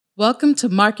Welcome to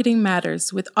Marketing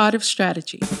Matters with Art of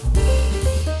Strategy.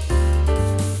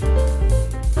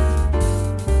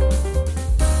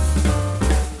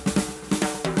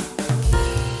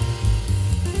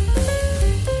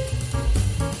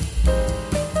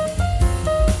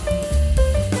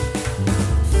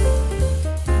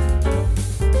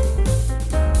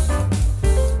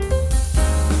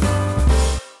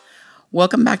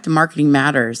 Welcome back to Marketing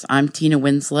Matters. I'm Tina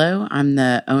Winslow. I'm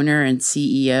the owner and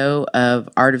CEO of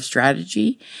Art of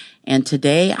Strategy. And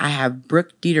today I have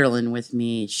Brooke Dieterlin with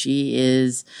me. She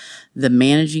is the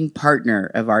managing partner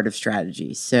of Art of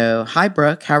Strategy. So, hi,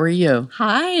 Brooke. How are you?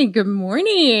 Hi. Good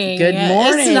morning. Good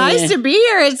morning. It's nice to be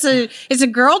here. It's a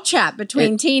girl chat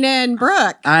between Tina and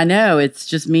Brooke. I know. It's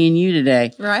just me and you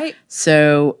today. Right.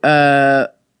 So,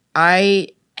 I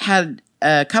had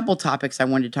a couple topics I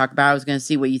wanted to talk about. I was going to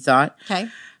see what you thought. Okay.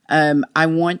 I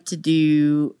want to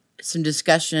do some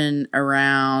discussion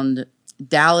around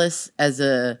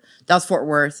Dallas-Fort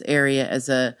Worth area as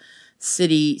a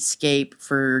cityscape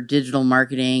for digital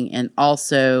marketing, and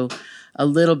also a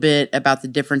little bit about the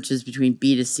differences between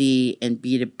B2C and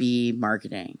B2B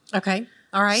marketing. Okay.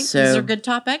 All right. So, these are good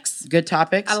topics. Good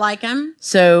topics. I like them.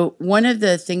 So one of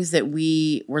the things that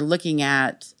we were looking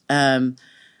at,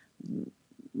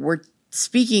 we're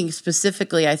speaking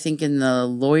specifically, I think, in the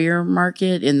lawyer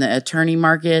market, in the attorney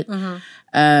market,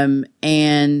 and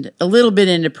a little bit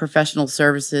into professional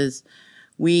services.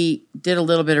 We did a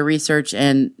little bit of research,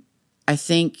 and I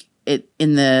think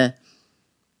in the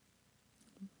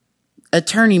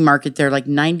attorney market, there are like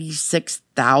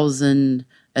 96,000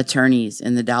 attorneys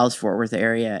in the Dallas-Fort Worth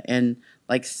area, and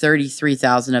like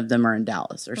 33,000 of them are in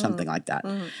Dallas or something like that.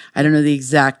 I don't know the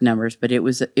exact numbers, but it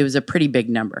was a pretty big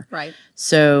number. Right.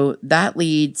 So that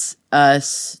leads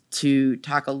us to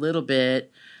talk a little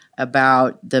bit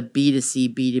about the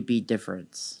B2C, B2B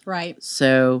difference. Right.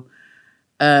 So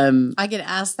I get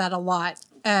asked that a lot.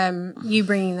 You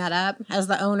bringing that up as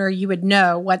the owner, you would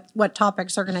know what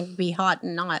topics are going to be hot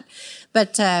and not.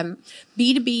 But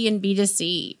B2B and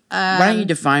B2C. Why don't you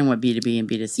define what B2B and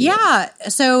B2C is? Yeah.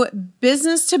 So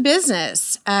business to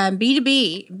business,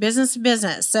 B2B, business to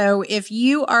business. So if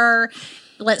you are,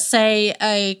 let's say,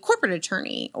 a corporate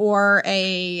attorney or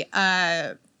a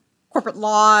corporate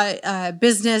law,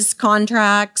 business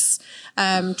contracts,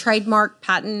 trademark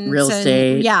patents, real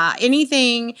estate.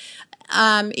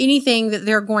 Anything that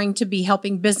they're going to be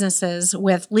helping businesses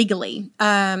with legally,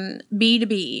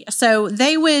 B2B. So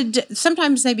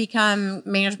sometimes they become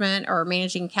management or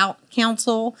managing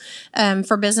counsel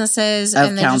for businesses.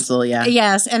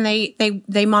 Yes, and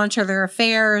they monitor their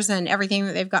affairs and everything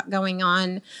that they've got going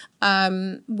on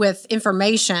with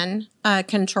information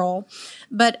control.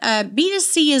 But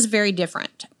B2C is very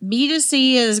different.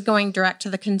 B2C is going direct to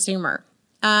the consumer.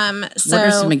 What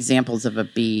are some examples of a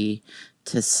B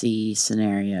to C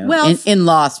scenario? Well, in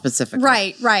law specifically.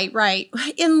 Right.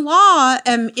 In law,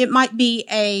 it might be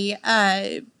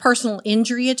a personal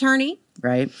injury attorney.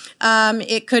 Right.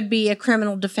 It could be a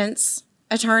criminal defense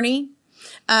attorney.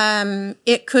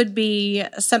 It could be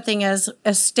something as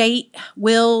estate,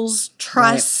 wills,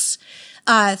 trusts,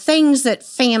 things that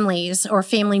families or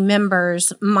family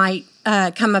members might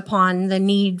come upon the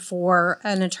need for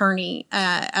an attorney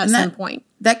at some point.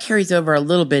 That carries over a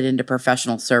little bit into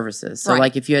professional services. So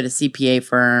like if you had a CPA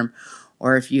firm,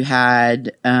 or if you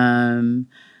had a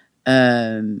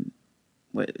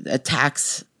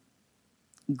tax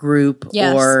group,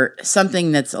 or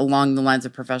something that's along the lines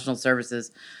of professional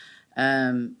services.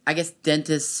 I guess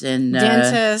dentists and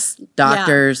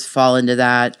doctors fall into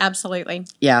that. Absolutely.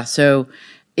 Yeah. So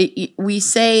we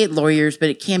say lawyers, but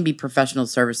it can be professional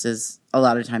services a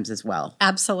lot of times as well.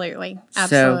 Absolutely. So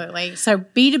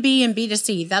B2B and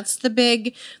B2C, that's the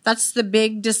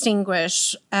big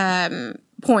distinguish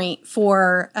point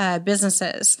for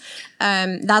businesses.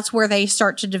 That's where they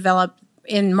start to develop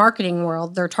in marketing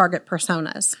world their target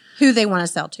personas, who they want to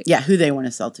sell to. Yeah, who they want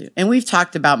to sell to. And we've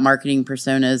talked about marketing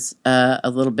personas a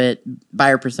little bit,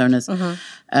 buyer personas.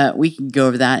 We can go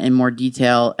over that in more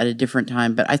detail at a different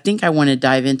time. But I think I want to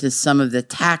dive into some of the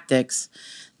tactics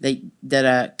that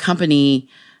a company,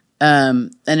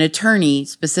 an attorney,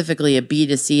 specifically a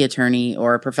B2C attorney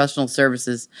or a professional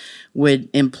services, would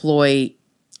employ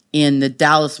in the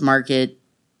Dallas market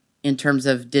in terms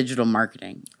of digital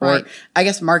marketing, or I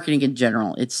guess marketing in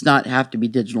general. It's not have to be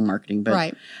digital marketing,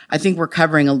 but I think we're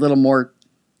covering a little more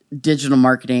digital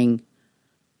marketing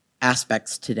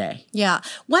aspects today. Yeah.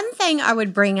 One thing I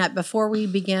would bring up before we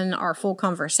begin our full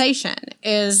conversation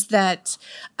is that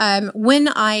when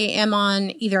I am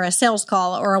on either a sales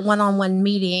call or a one-on-one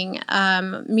meeting,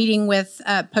 meeting with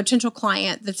a potential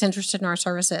client that's interested in our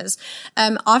services,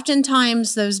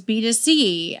 oftentimes those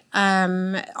B2C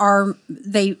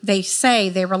they say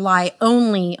they rely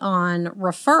only on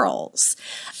referrals.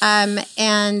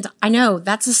 And I know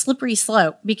that's a slippery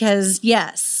slope because,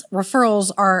 yes,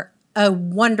 referrals are a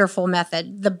wonderful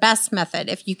method, the best method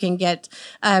if you can get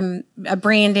a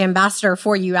brand ambassador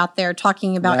for you out there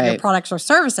talking about your products or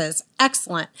services.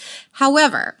 Excellent.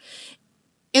 However,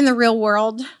 in the real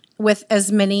world, with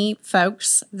as many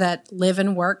folks that live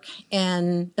and work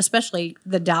in especially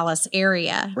the Dallas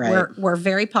area, we're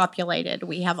very populated.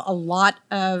 We have a lot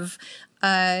of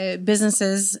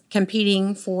businesses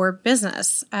competing for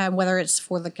business, whether it's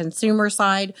for the consumer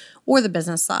side or the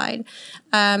business side.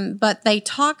 But they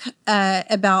talk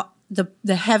about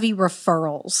the heavy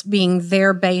referrals being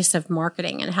their base of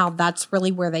marketing and how that's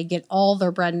really where they get all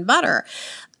their bread and butter.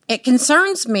 It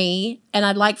concerns me, and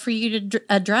I'd like for you to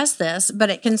address this, but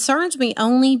it concerns me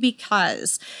only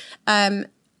because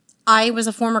I was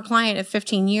a former client of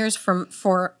 15 years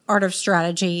for Art of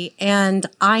Strategy, and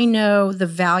I know the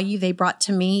value they brought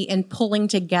to me in pulling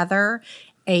together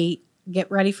get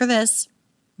ready for this,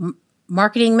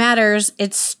 marketing matters,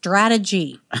 it's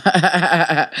strategy.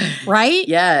 Right?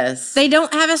 Yes. They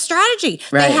don't have a strategy.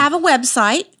 Right. They have a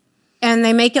website, and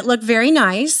they make it look very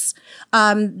nice.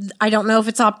 I don't know if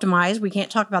it's optimized. We can't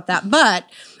talk about that, but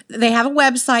they have a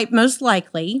website, most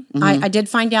likely. I did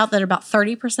find out that about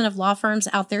 30% of law firms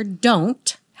out there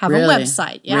don't have a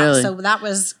website. Yeah, really? So that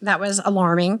was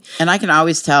alarming. And I can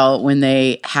always tell when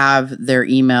they have their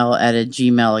email at a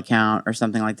Gmail account or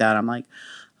something like that. I'm like,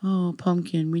 oh,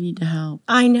 pumpkin, we need to help.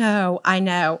 I know.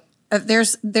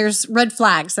 There's red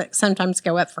flags that sometimes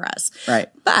go up for us. Right.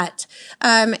 But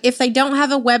if they don't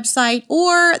have a website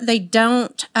or they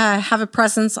don't have a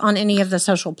presence on any of the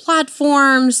social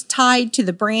platforms tied to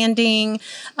the branding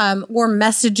or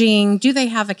messaging, do they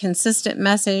have a consistent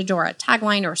message or a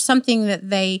tagline or something that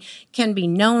they can be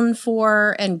known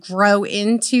for and grow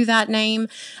into that name?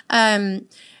 Blogging,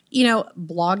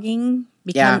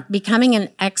 becoming an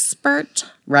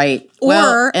expert. Right.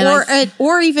 Or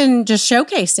even just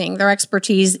showcasing their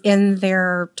expertise in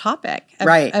their topic of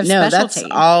specialty. That's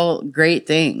all great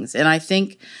things. And I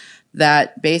think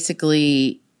that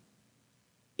basically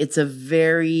it's a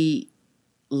very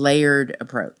layered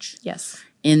approach. Yes.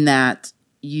 In that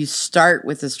you start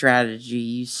with a strategy,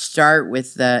 you start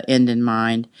with the end in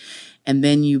mind, and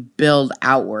then you build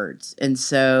outwards. And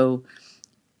so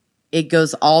it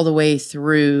goes all the way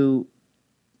through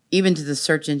even to the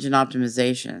search engine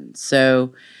optimization.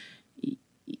 So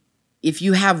if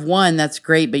you have one, that's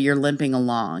great, but you're limping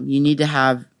along. You need to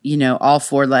have, all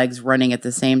four legs running at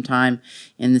the same time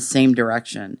in the same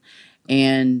direction.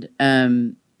 And,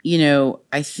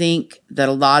 I think that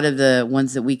a lot of the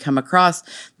ones that we come across,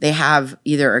 they have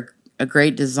either a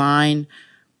great design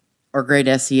or great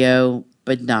SEO,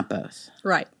 but not both.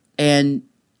 Right. And,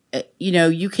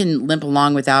 you can limp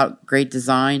along without great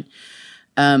design.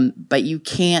 But you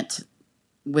can't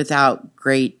without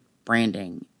great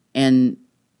branding. And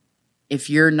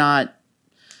if you're not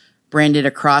branded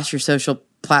across your social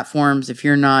platforms, if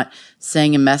you're not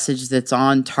saying a message that's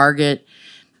on target,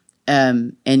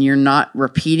 and you're not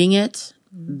repeating it,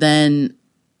 then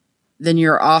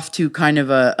you're off to kind of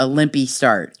a limpy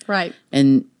start. Right.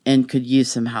 And could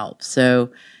use some help. So,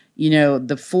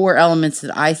 the four elements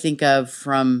that I think of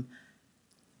from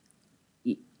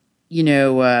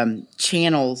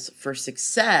channels for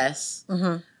success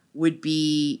would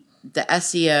be the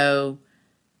SEO,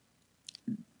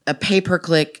 a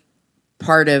pay-per-click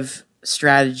part of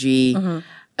strategy,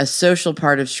 a social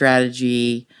part of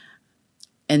strategy,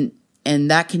 and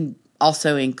that can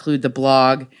also include the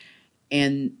blog.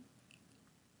 And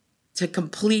to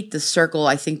complete the circle,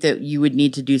 I think that you would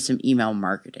need to do some email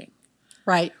marketing.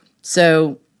 Right.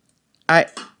 So I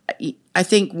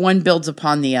think one builds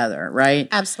upon the other, right?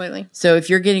 Absolutely. So if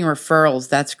you're getting referrals,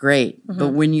 that's great. But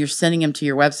when you're sending them to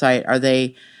your website, are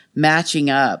they matching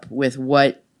up with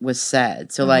what was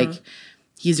said? So like,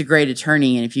 he's a great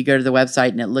attorney, and if you go to the website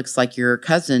and it looks like your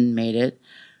cousin made it,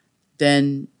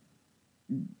 then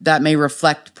that may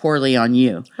reflect poorly on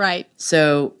you. Right.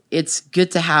 So it's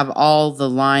good to have all the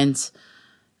lines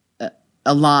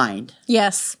aligned.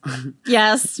 Yes.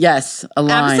 Yes. Yes.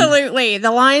 Aligned. Absolutely. The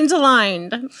lines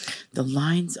aligned. The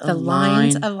lines aligned. The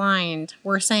lines aligned.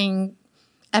 We're saying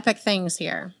epic things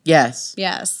here. Yes.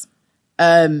 Yes.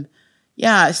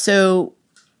 Yeah. So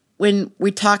when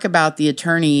we talk about the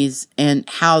attorneys and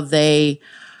how they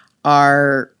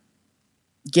are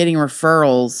getting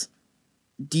referrals,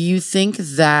 do you think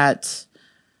that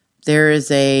there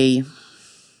is a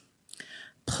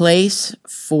place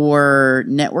for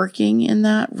networking in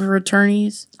that for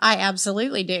attorneys? I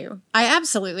absolutely do.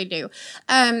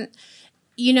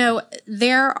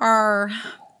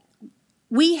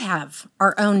 We have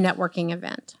our own networking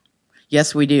event.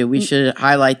 Yes, we do. We should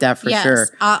highlight that for sure.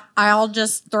 I'll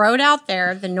just throw it out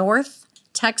there. The North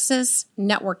Texas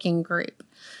Networking Group.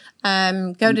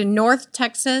 Go to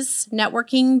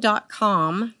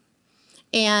northtexasnetworking.com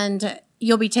and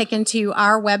you'll be taken to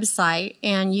our website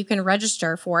and you can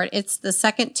register for it. It's the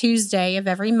second Tuesday of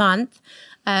every month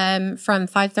from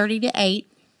 5:30 to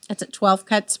 8. It's at 12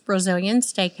 Cuts Brazilian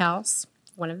Steakhouse.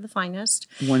 One of the finest.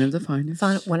 One of the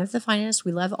finest. One of the finest.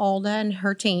 We love Alda and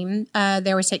her team. They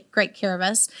always take great care of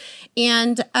us.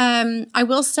 And I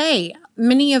will say,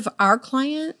 many of our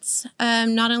clients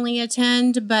not only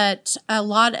attend, but a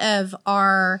lot of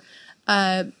our,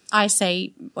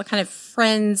 what kind of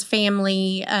friends,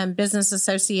 family, business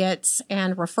associates,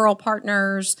 and referral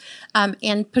partners,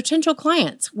 and potential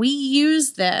clients. We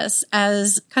use this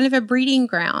as kind of a breeding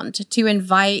ground to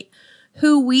invite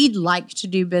who we'd like to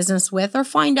do business with or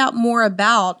find out more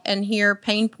about and hear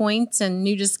pain points and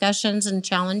new discussions and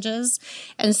challenges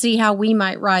and see how we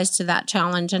might rise to that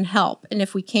challenge and help. And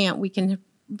if we can't, we can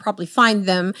probably find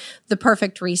them the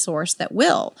perfect resource that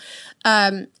will.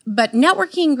 But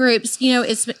networking groups,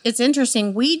 it's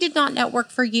interesting. We did not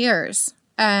network for years.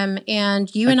 And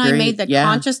you and I made the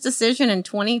conscious decision in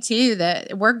 22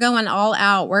 that we're going all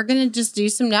out. We're going to just do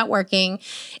some networking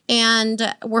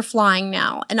and we're flying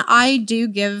now. And I do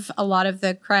give a lot of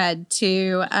the cred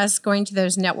to us going to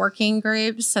those networking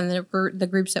groups and the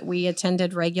groups that we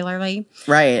attended regularly.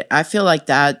 Right. I feel like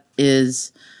that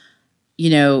is,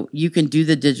 you can do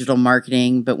the digital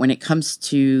marketing, but when it comes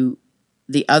to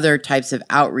the other types of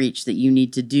outreach that you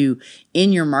need to do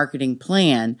in your marketing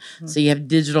plan. Mm-hmm. So you have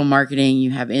digital marketing,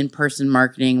 you have in-person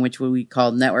marketing, which we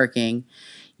call networking.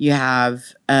 You have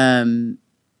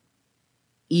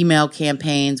email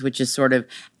campaigns, which is sort of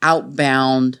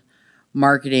outbound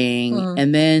marketing. Mm-hmm.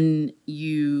 And then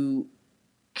you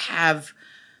have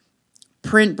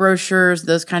print brochures,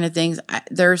 those kind of things.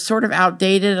 They're sort of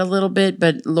outdated a little bit,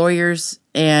 but lawyers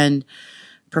and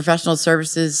professional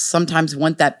services sometimes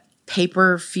want that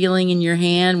paper feeling in your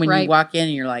hand when you walk in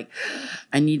and you're like,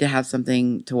 I need to have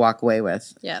something to walk away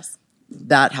with. Yes.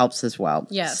 That helps as well.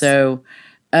 Yes. So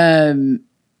the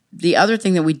other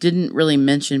thing that we didn't really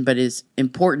mention but is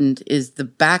important is the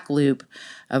back loop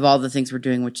of all the things we're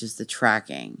doing, which is the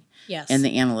tracking and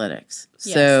the analytics.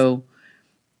 Yes. So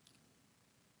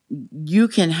you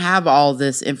can have all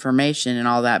this information and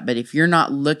all that, but if you're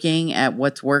not looking at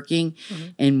what's working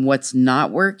and what's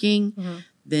not working,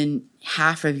 then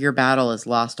half of your battle is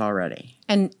lost already.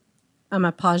 And I'm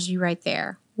going to pause you right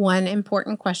there. One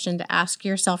important question to ask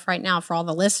yourself right now for all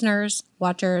the listeners,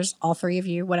 watchers, all three of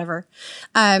you, whatever.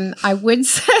 I would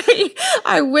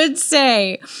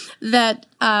say that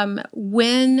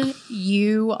when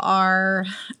you are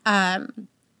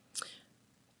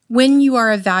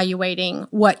evaluating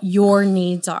what your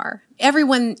needs are,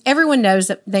 everyone knows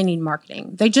that they need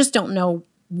marketing. They just don't know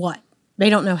what. They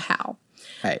don't know how.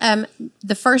 Right.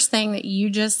 The first thing that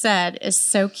you just said is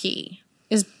so key,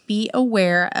 is be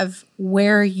aware of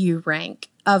where you rank,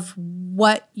 of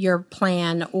what your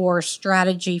plan or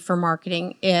strategy for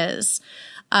marketing is.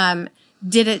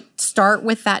 Did it start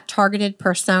with that targeted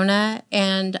persona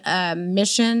and a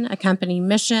mission, a company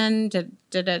mission? Did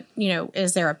it,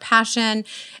 is there a passion?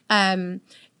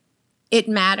 It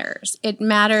matters. It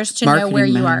matters to know where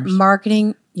you are.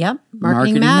 Marketing. Yep.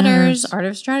 Marketing matters. Art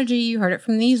of strategy. You heard it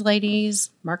from these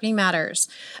ladies. Marketing matters.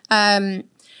 But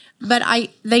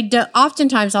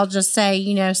oftentimes I'll just say,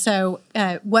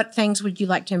 what things would you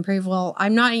like to improve? Well,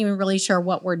 I'm not even really sure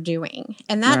what we're doing.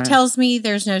 And that tells me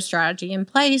there's no strategy in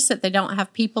place, that they don't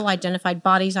have people identified,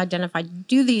 bodies identified to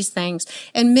do these things.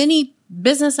 And many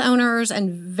business owners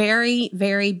and very,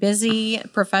 very busy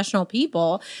professional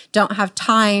people don't have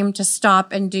time to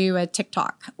stop and do a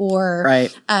TikTok or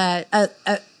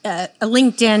a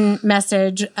LinkedIn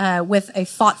message with a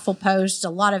thoughtful post, a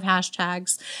lot of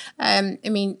hashtags.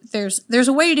 There's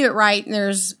a way to do it right, and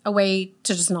there's a way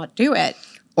to just not do it.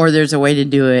 Or there's a way to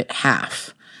do it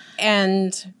half.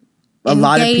 And a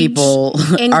lot of people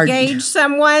engage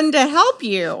someone to help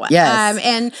you. Yes.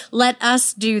 And let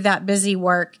us do that busy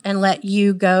work and let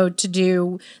you go to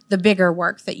do the bigger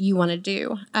work that you want to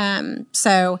do.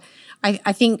 So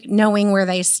I think knowing where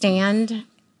they stand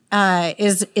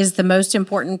is the most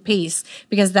important piece,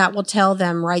 because that will tell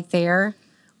them right there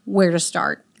where to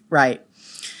start. Right.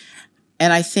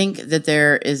 And I think that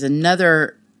there is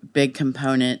another big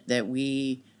component that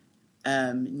we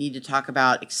need to talk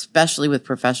about, especially with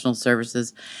professional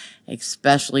services,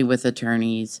 especially with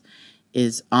attorneys,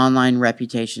 is online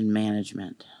reputation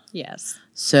management. Yes.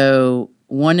 So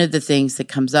one of the things that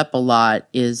comes up a lot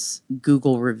is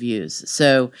Google reviews.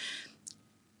 So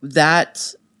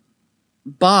that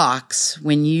box,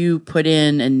 when you put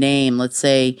in a name, let's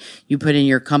say you put in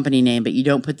your company name, but you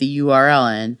don't put the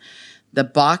URL in, the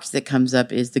box that comes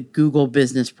up is the Google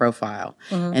business profile.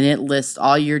 And it lists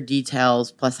all your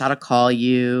details, plus how to call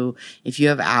you, if you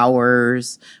have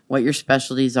hours, what your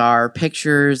specialties are,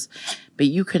 pictures, but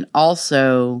you can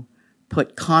also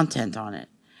put content on it.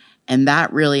 And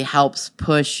that really helps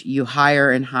push you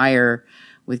higher and higher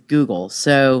with Google.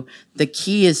 So the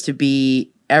key is to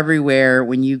be everywhere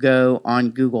when you go on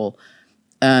Google,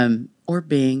 or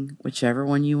Bing, whichever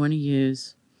one you want to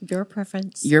use. Your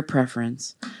preference.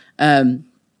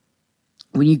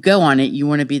 When you go on it, you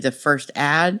want to be the first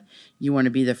ad, you want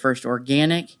to be the first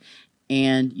organic,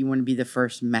 and you want to be the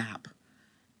first map.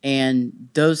 And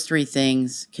those three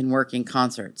things can work in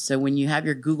concert. So when you have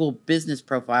your Google business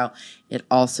profile, it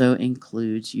also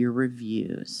includes your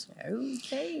reviews.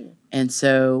 Okay. And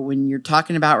so when you're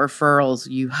talking about referrals,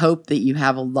 you hope that you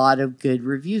have a lot of good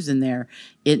reviews in there.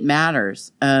 It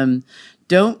matters.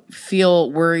 Don't feel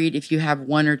worried if you have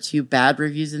one or two bad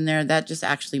reviews in there. That just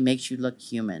actually makes you look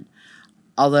human.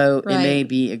 Although it may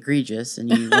be egregious and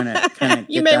you want to kind of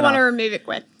you may want to remove it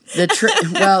quick. The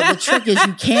trick is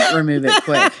you can't remove it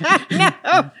quick.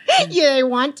 No. Yeah, they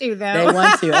want to, though. They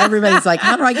want to. Everybody's like,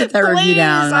 how do I get that review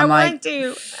down? And I'm want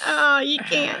to. Oh, you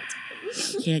can't.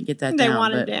 You can't get that they down. They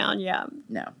want it down, yeah.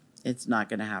 No, it's not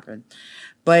going to happen.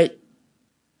 But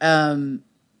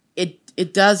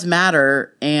it does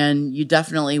matter, and you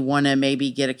definitely want to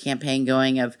maybe get a campaign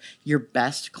going of your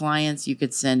best clients you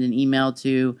could send an email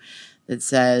to that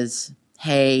says,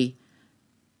 hey,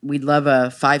 we'd love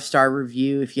a 5-star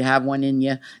review if you have one in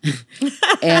you,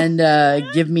 and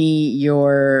give me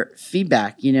your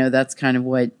feedback. That's kind of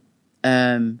what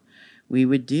we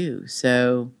would do.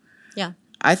 So yeah,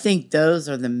 I think those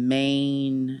are the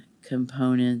main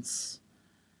components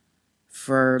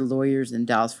for lawyers in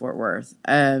Dallas-Fort Worth.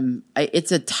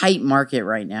 It's a tight market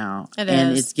right now,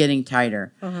 and it's getting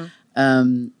tighter.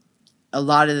 A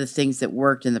lot of the things that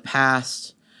worked in the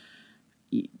past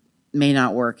may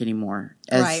not work anymore.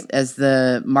 As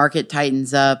the market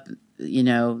tightens up,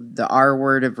 the R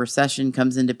word of recession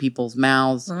comes into people's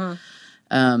mouths.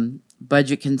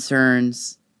 Budget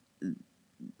concerns,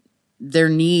 their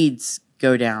needs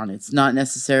go down. It's not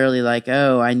necessarily like,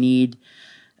 oh, I need,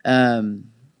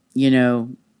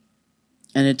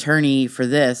 an attorney for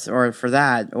this or for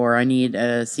that, or I need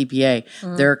a CPA.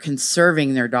 They're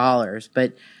conserving their dollars.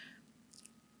 But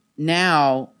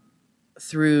now,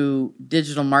 through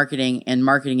digital marketing and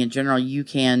marketing in general, you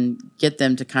can get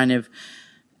them to kind of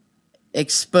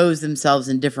expose themselves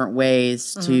in different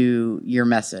ways to your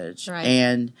message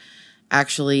and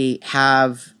actually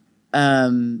have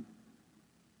an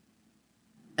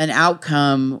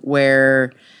outcome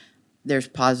where there's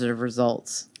positive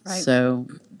results. Right. So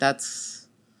that's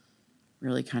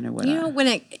really kind of what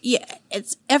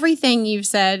it's everything you've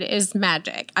said is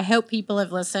magic. I hope people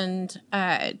have listened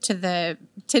to the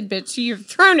tidbits you've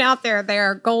thrown out there. They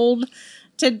are gold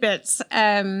tidbits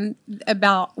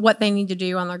about what they need to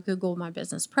do on their Google My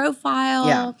Business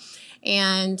profile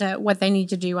and what they need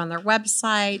to do on their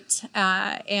website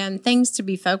and things to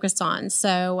be focused on.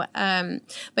 So,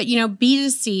 but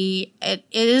B2C, it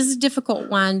is a difficult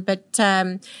one, but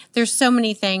there's so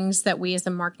many things that we as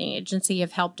a marketing agency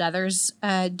have helped others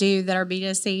do that are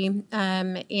B2C.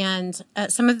 And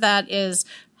some of that is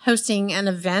hosting an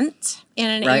event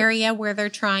in an area where they're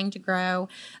trying to grow.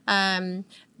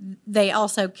 They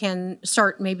also can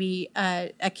start maybe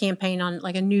a campaign on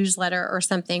like a newsletter or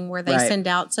something where they send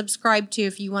out, subscribe to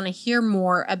if you want to hear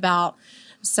more about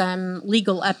some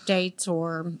legal updates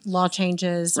or law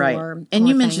changes. And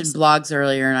you mentioned blogs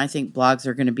earlier, and I think blogs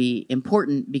are going to be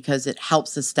important because it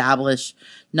helps establish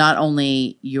not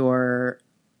only your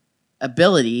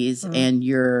abilities and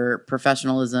your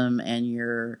professionalism and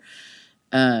your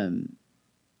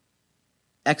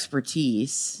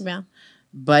expertise. Yeah.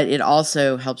 But it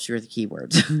also helps you with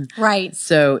keywords. Right.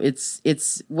 So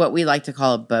it's what we like to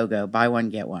call a BOGO, buy one,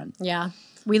 get one. Yeah.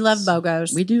 We love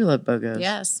BOGOs. We do love BOGOs.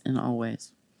 Yes. In all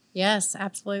ways. Yes,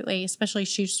 absolutely, especially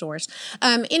shoe stores.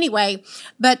 Anyway,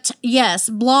 but yes,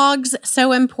 blogs,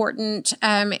 so important.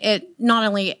 It not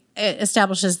only it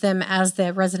establishes them as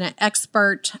the resident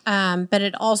expert, but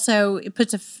it also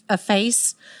puts a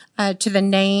face to the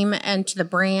name and to the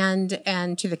brand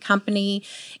and to the company.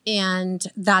 And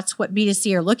that's what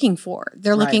B2C are looking for.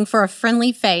 They're looking for a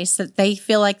friendly face that they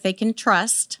feel like they can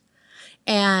trust.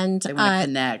 And they want to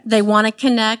connect. They want to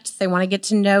connect. They want to get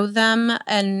to know them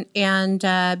and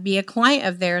be a client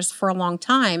of theirs for a long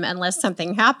time, unless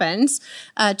something happens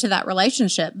to that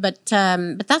relationship. But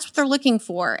that's what they're looking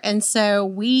for, and so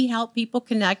we help people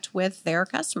connect with their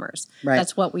customers. Right.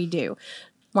 That's what we do.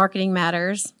 Marketing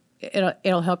matters.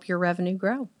 It'll help your revenue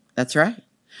grow. That's right.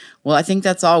 Well, I think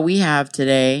that's all we have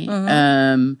today.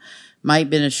 Might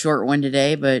have been a short one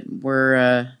today, but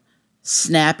we're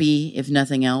snappy, if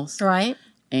nothing else. Right.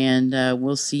 And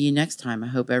we'll see you next time. I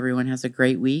hope everyone has a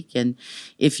great week. And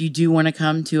if you do want to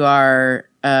come to our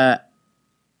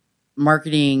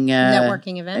networking event, our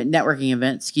networking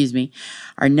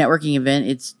event,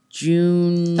 it's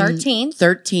June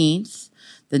 13th.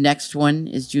 The next one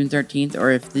is June 13th. Or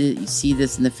if you see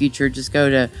this in the future, just go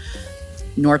to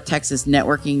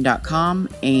northtexasnetworking.com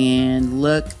and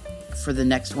look for the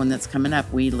next one that's coming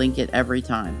up. We link it every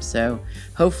time. So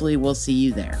hopefully we'll see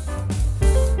you there.